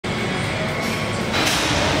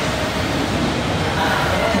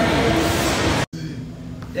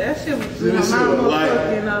shit was See, this shit was light.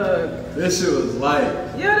 This shit was light.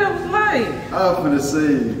 Yeah, that was light. I was finna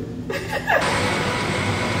see.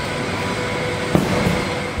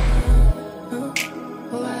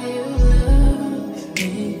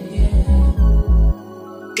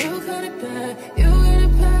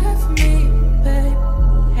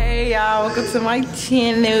 Hey y'all, welcome to my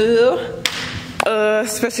channel.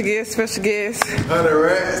 Special guest.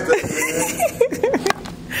 HUNNID.RAKKS.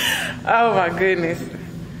 Oh my goodness.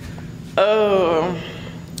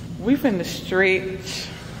 We finna stretch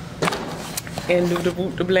and do the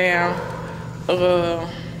boot the blam.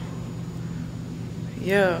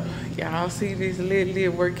 Yeah, y'all see this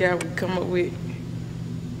little workout we come up with.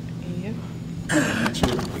 Yeah.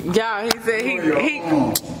 Y'all,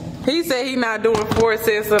 he said he not doing 4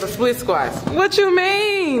 sets of the split squats. What you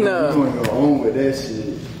mean? We gonna go on with that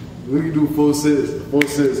shit. We can do 4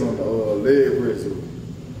 sets on the leg press.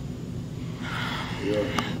 Yeah.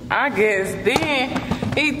 I guess then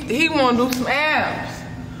he wanna do some abs.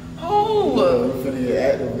 Oh, we finna get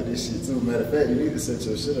active with this shit too. Matter of fact, you need to set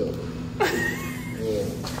your shit up. Yeah.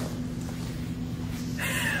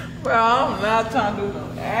 Bro, I'm not trying to do no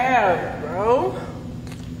abs, bro.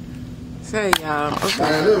 Say y'all. Okay.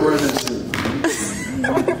 Man, let's run this shit.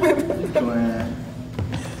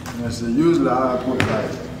 Man, so usually I put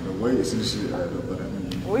like the weights and shit right up, but I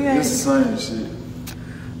mean, it's the same shit.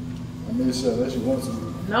 I mean, shit, unless you want to.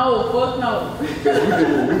 No, fuck no. We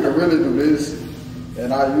can really do this,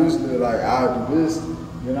 and I usually like I do this,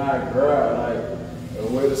 then I grab like a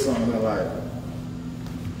weight or something and like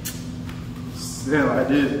stand like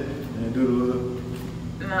this and do the little.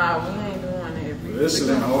 Nah, we ain't doing that. This shit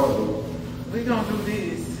ain't hard though. We gonna do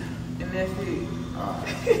this, and that's it.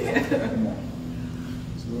 Alright, come on.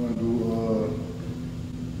 So we're gonna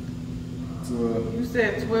do You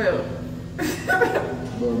said 12.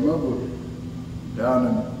 but remember, down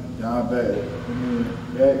back,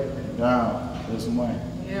 back and down. That's one.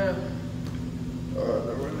 Yeah. Alright,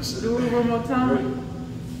 let's run this shit. Do it one more time. Ready?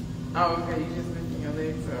 Oh, okay. You just lifting your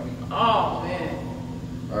legs up. Oh man.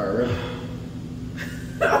 Alright, ready?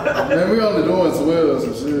 Man, we only doing 12 or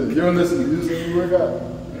some shit. You don't listen to music when you work out?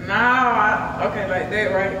 No, okay, like that,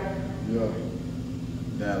 right? Yeah.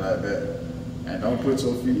 Down like that. And don't put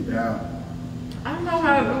your feet down. I don't know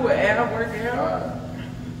how to do an ab workout. Alright.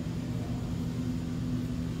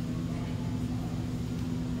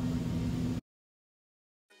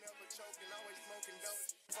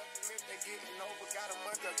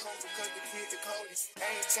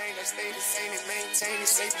 Ain't I stay the same and maintain it.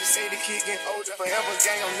 Safe to say the kid getting older. Forever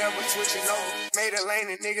gang, I'm never switching over. Made a lane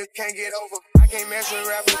and niggas can't get over. I can't mess with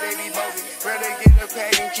rappers, they be bogus. Rather get a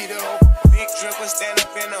pack and keep it open. Big dripper stand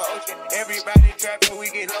up in the ocean. Everybody trapping, we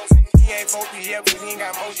get lost. He ain't 4P yet, but he ain't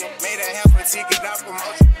got motion. Made a half a ticket, not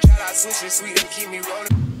promotion. Shout out switching sweet and keep me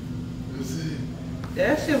rolling.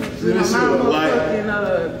 That shit was light.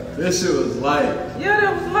 This shit was light. Yeah,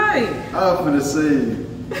 that was light. I was finna say,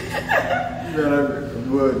 you gotta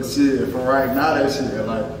work the shit from right now. That shit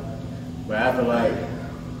like, but after like.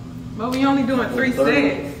 But we only doing 3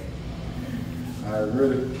 sets. Alright,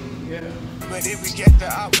 really? Yeah. But if we get the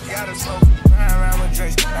op, we gotta smoke. Ride around with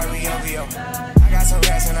Drake, like we OVO. I got some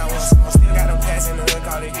gas and I want some. Still got them pass in the hood,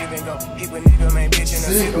 call it give and go. Keep a nigga, man, bitch in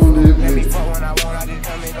the field. Let me fuck when I want, I just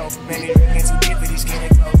come and go. Man, these reckons too deep for these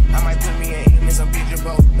skinny clothes. I might put me in him in some picture,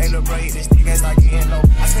 bro. They look bro, hit this nigga, it's like getting low.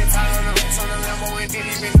 I spent time on the racks on the Lambo and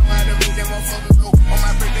didn't even know how to move them motherfuckers go. On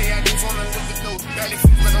my birthday, I just wanna look at those. Barely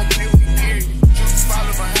fit, but don't play with me, period. Just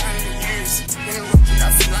follow behind in the years.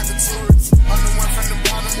 I feel like a tourist. I'm the one from the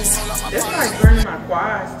bottom who sold out my That's like burning my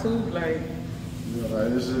quads too, like. Yeah,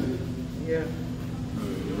 like this shit. Yeah.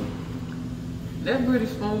 That's pretty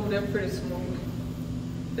smooth.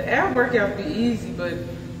 The ab workout be easy, but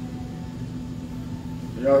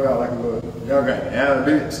Y'all got like a little, y'all got ab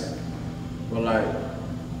bench, but like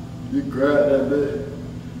you grab that bit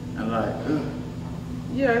and like.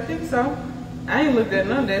 yeah, I think so. I ain't looked at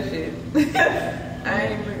none of that shit. I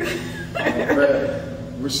ain't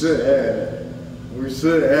looked. We should add that. We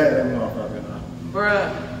should add that motherfucker now.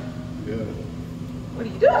 Bruh. Yeah. What are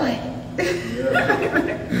you doing? Yeah.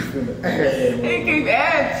 He keep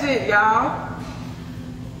adding shit, y'all.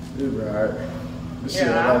 It'll be alright.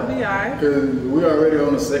 Yeah, I'll be alright. Cause we already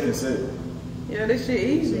on the second set. Yeah, this shit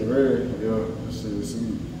easy. So ready, yo, this shit is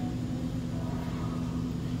sweet.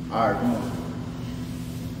 Alright, come on.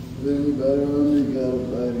 Everybody only got a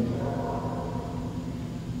body.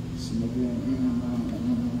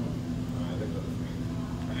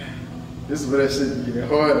 This is where that shit get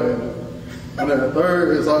harder. And then the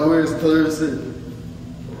third is always the third set.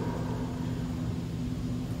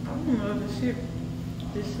 I don't know this shit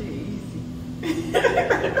easy. This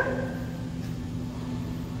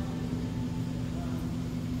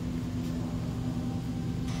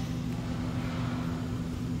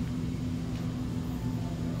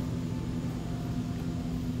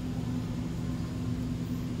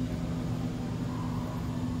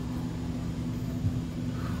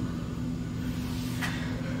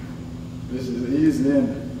is easy, isn't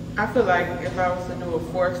it? I feel like if I was to do a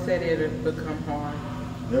fourth set, it'd become hard.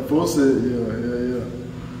 That fourth set, yeah.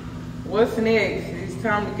 What's next? It's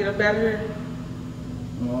time to get up out of here?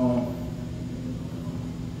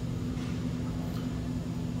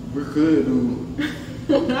 We could do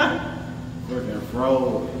fucking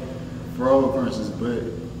frog punches, but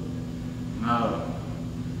nah.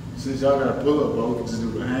 Since y'all got a pull up, bro, we can just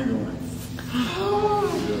do the hanger one.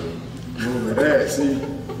 Yeah. Over that, see,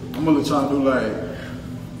 I'm gonna try to do like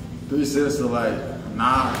 3 sets to like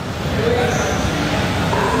 9.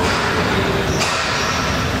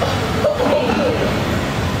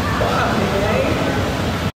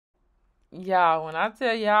 Y'all, when I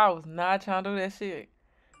tell y'all I was not trying to do that shit,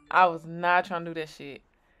 I was not trying to do that shit.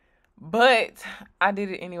 But I did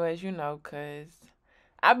it anyways, you know, because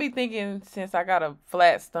I be thinking since I got a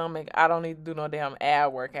flat stomach, I don't need to do no damn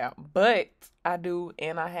ab workout. But I do,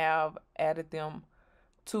 and I have added them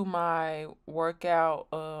to my workout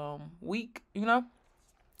week, you know.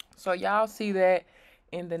 So y'all see that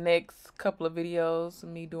in the next couple of videos,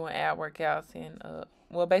 me doing ab workouts and,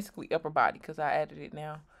 well, basically upper body because I added it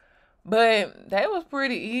now. But that was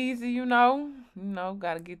pretty easy, you know.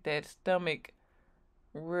 Got to get that stomach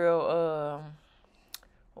real,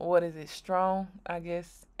 what is it, strong, I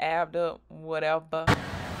guess, abbed up, whatever.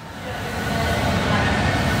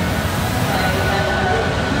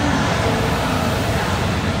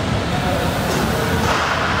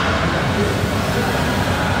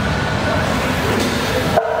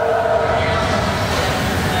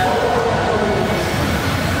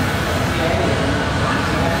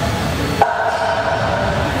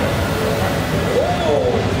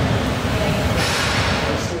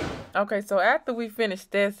 Okay, so after we finished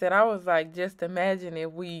that set, I was like, just imagine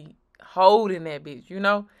if we holding that bitch, you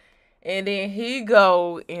know? And then he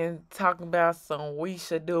go and talking about we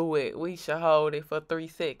should do it. We should hold it for 3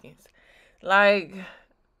 seconds. Like,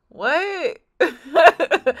 what?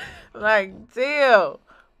 Like, chill.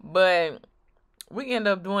 But we end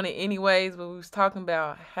up doing it anyways, but we was talking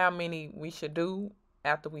about how many we should do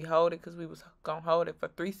after we hold it, because we was going to hold it for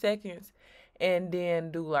 3 seconds and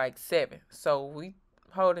then do like 7. So we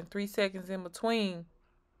holding 3 seconds in between,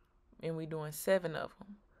 and we doing 7 of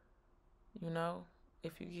them. You know,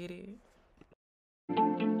 if you get it.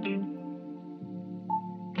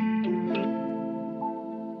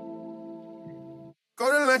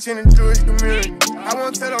 Go to lunch in the Jewish community. I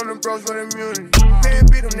won't tell on the bros with immunity. Paying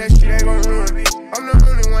beat them, that shit ain't gon' ruin me. I'm the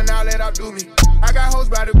only one now let outdo me. I got hoes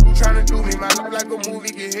by the pool tryna do me. My life like a movie,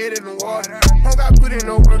 get hit in the water. Don't got put in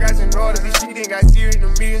no work, guys in order. This shit ain't got serious, the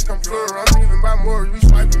meetings come plural. I'm leaving by more, we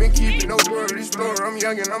swiping and keeping no word. This floor, I'm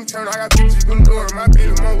young and I'm turned, I got pictures galore. My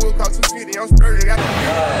baby mom will cost 250, I'm spurting.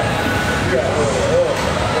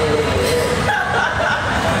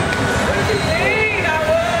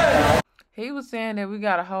 He was saying that we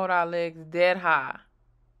gotta hold our legs dead high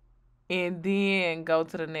and then go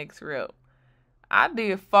to the next rep. I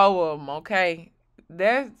did 4 of them, okay?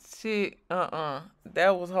 That shit,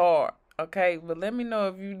 that was hard, okay? But let me know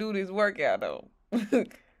if you do this workout, though.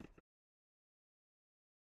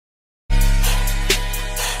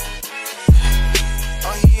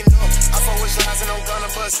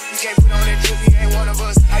 You can't put on that drip, he ain't one of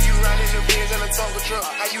us. How you riding the Benz in a Tonka truck?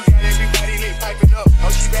 How you got everybody lit piping up?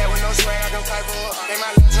 Oh, she bad with no swag, I can pipe her up. They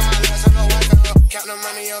my last, I'm no wiping up. Count the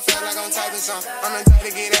money up, feel like I'm typing some. I'm the type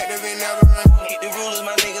to get active and never run. Keep the rulers,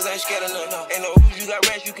 my niggas ain't scared of none. Ain't no rules, you got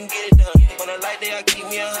rest, you can get it done. On a light day, I keep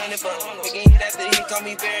me 100 bucks. Making hit after he call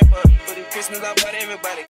me very fun. For the Christmas, I bought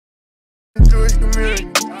everybody. Jewish community.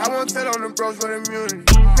 I won't tell on the bros with immunity.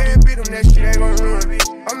 Paying beat them, that shit ain't gon' ruin me.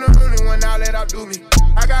 I'm the only one now let outdo me.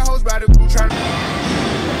 I got hoes by the pool tryna.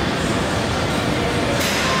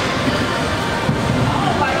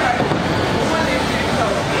 Oh my God.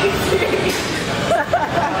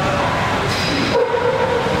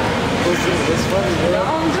 It's funny, bro.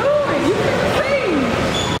 I'm doing. You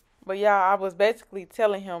can see. But yeah, I was basically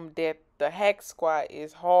telling him that the hack squat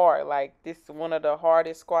is hard. Like, this is one of the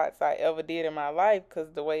hardest squats I ever did in my life,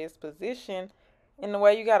 because the way it's positioned and the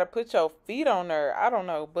way you got to put your feet on there. I don't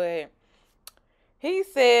know, but he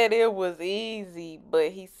said it was easy,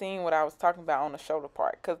 but he seen what I was talking about on the shoulder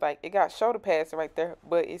part. Because, like, it got shoulder pads right there,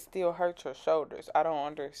 but it still hurts your shoulders. I don't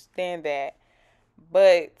understand that.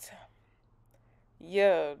 But,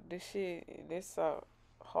 yeah, this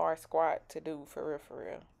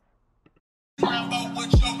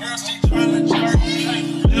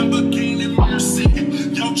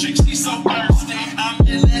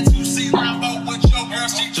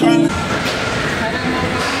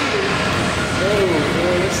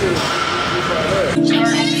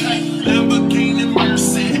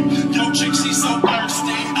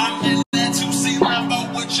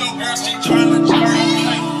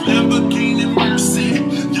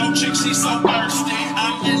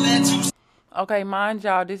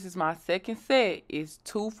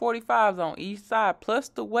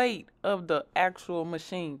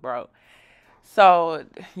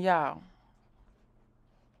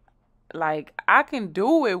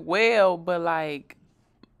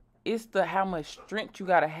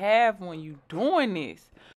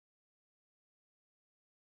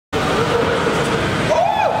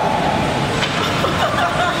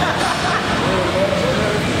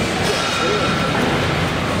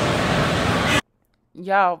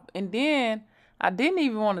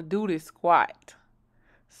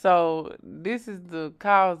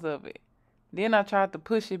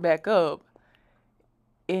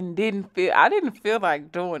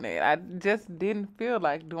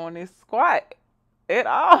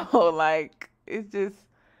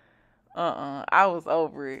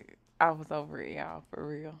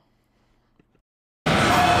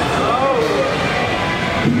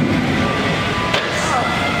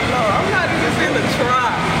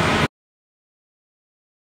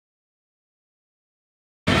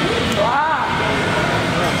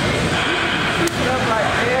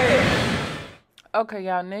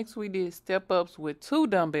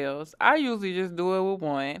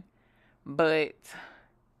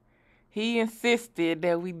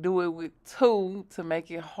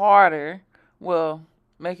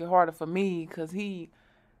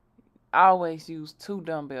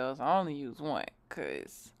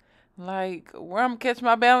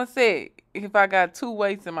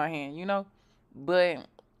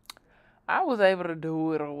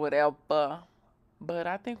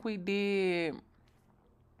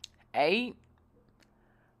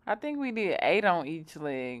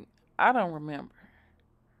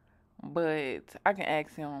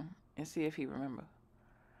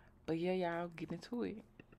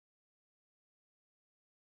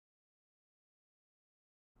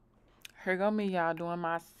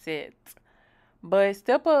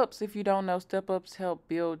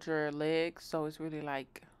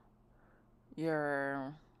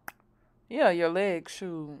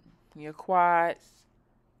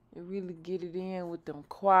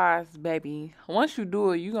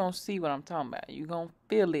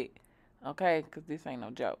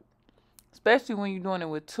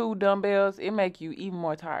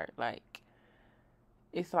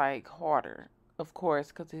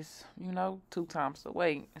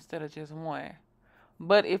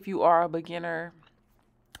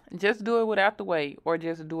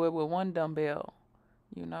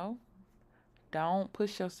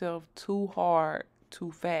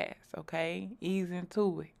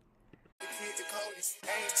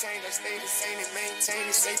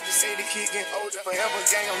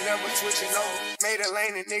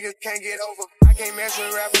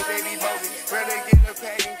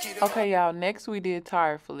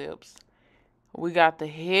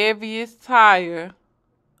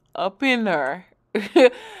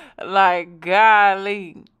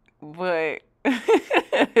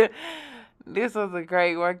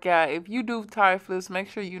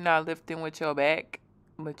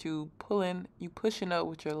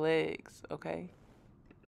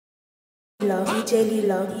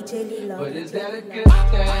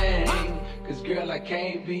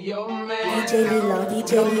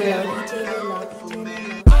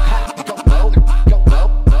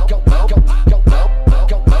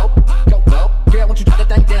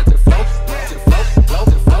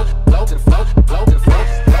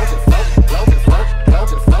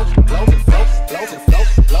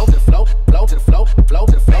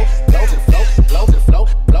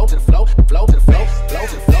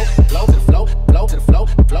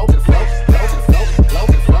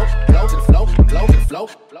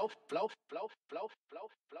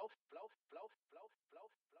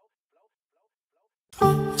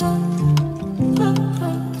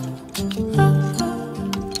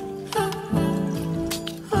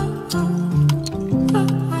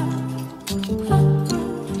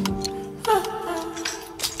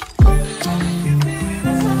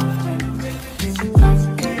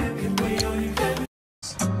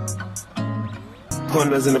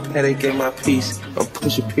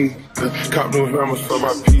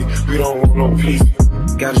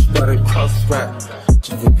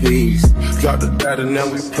Chopper peas. Drop the data,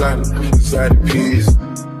 now we plotting. Side peas.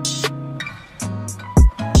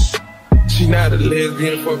 She not a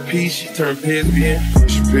lesbian for peace, she turned lesbian.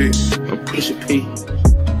 Push a P, I'm push a P.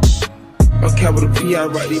 On capital P, I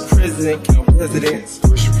write the president, count presidents.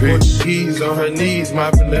 Push a P. Portuguese on her knees,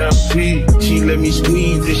 mopping down P. She let me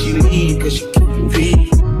squeeze and she leave, cause she keep P.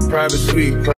 Private suite.